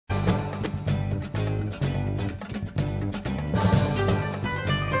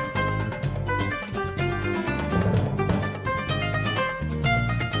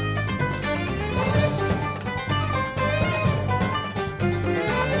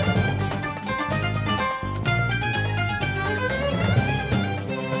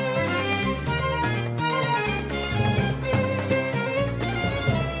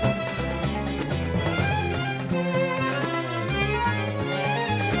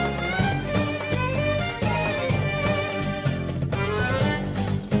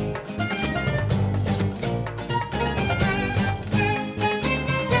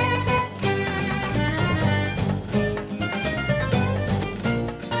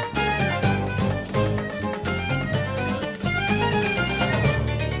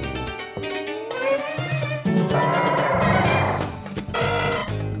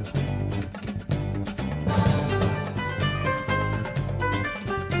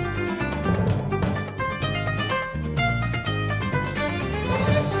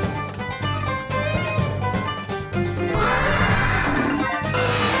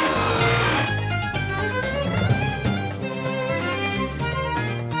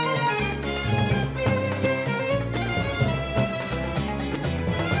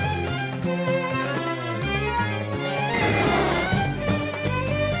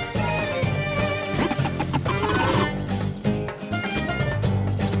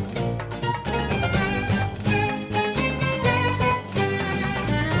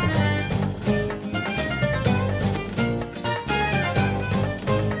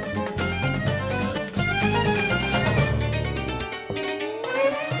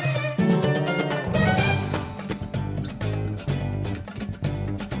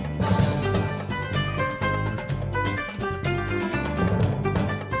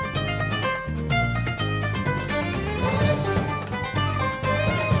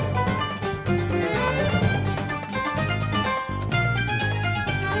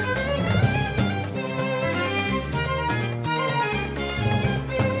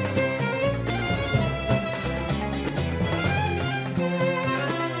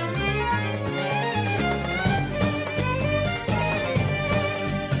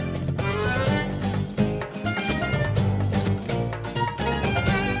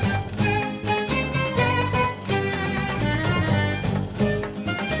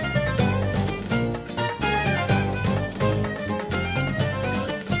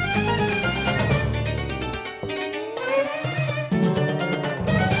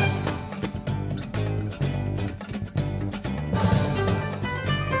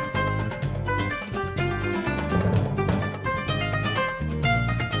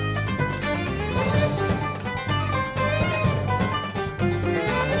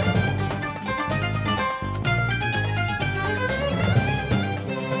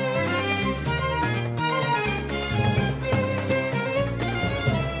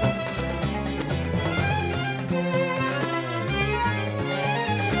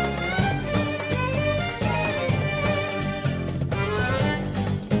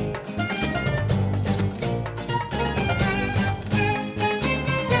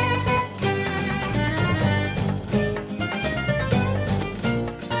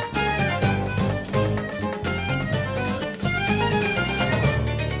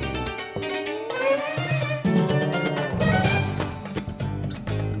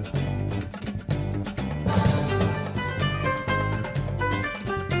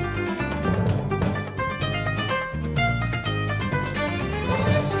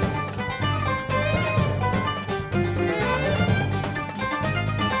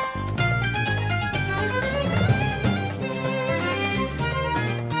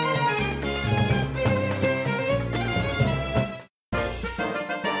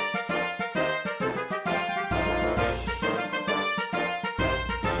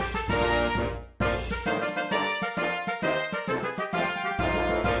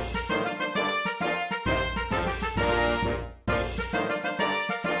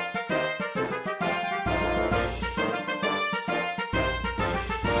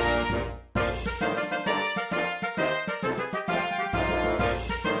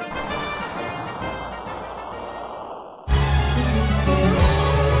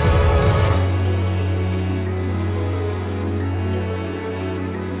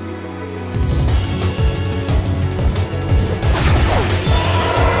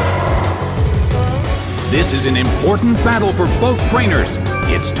This is an important battle for both trainers.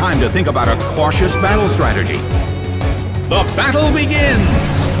 It's time to think about a cautious battle strategy. The battle begins!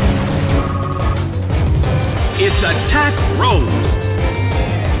 It's Attack Rose.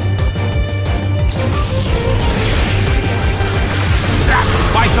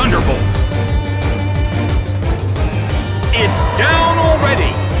 Zapped by Thunderbolt. It's down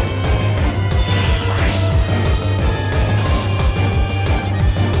already.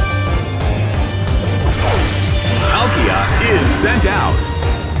 Palkia is sent out.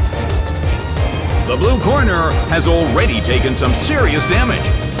 The blue corner has already taken some serious damage.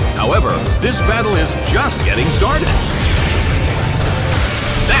 However, this battle is just getting started.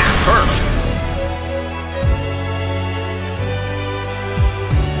 That hurt.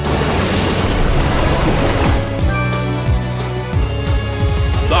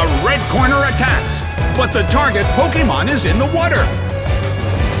 The red corner attacks, but the target Pokémon is in the water.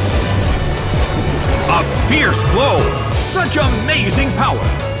 A fierce blow! Such amazing power!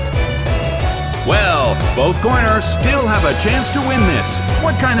 Well, both corners still have a chance to win this.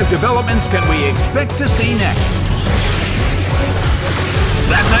 What kind of developments can we expect to see next?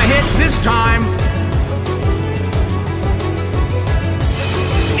 That's a hit this time!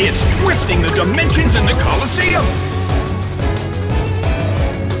 It's twisting the dimensions in the Colosseum!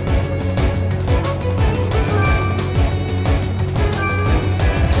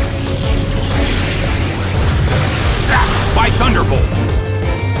 By Thunderbolt.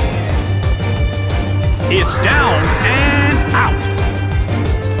 It's down and out.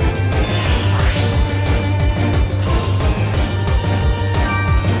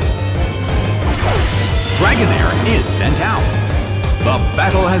 Dragonair is sent out. The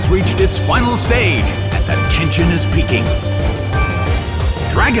battle has reached its final stage, and the tension is peaking.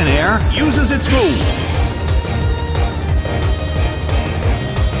 Dragonair uses its move.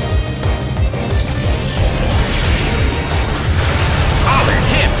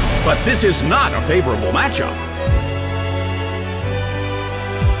 But this is not a favorable matchup.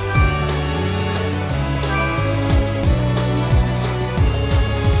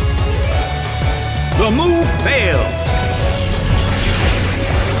 The move fails.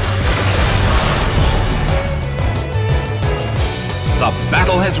 The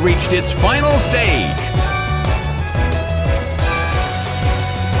battle has reached its final stage.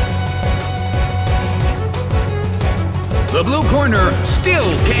 The blue corner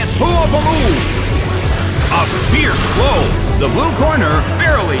still can't pull off a move. A fierce blow. The blue corner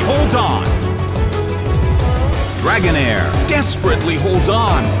barely holds on. Dragonair desperately holds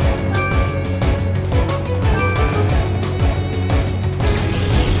on.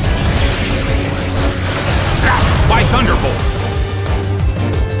 Zapped by Thunderbolt.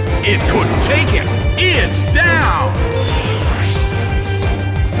 It couldn't take it. It's down.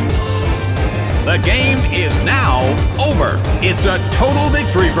 The game is now over. It's a total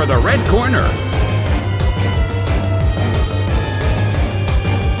victory for the red corner.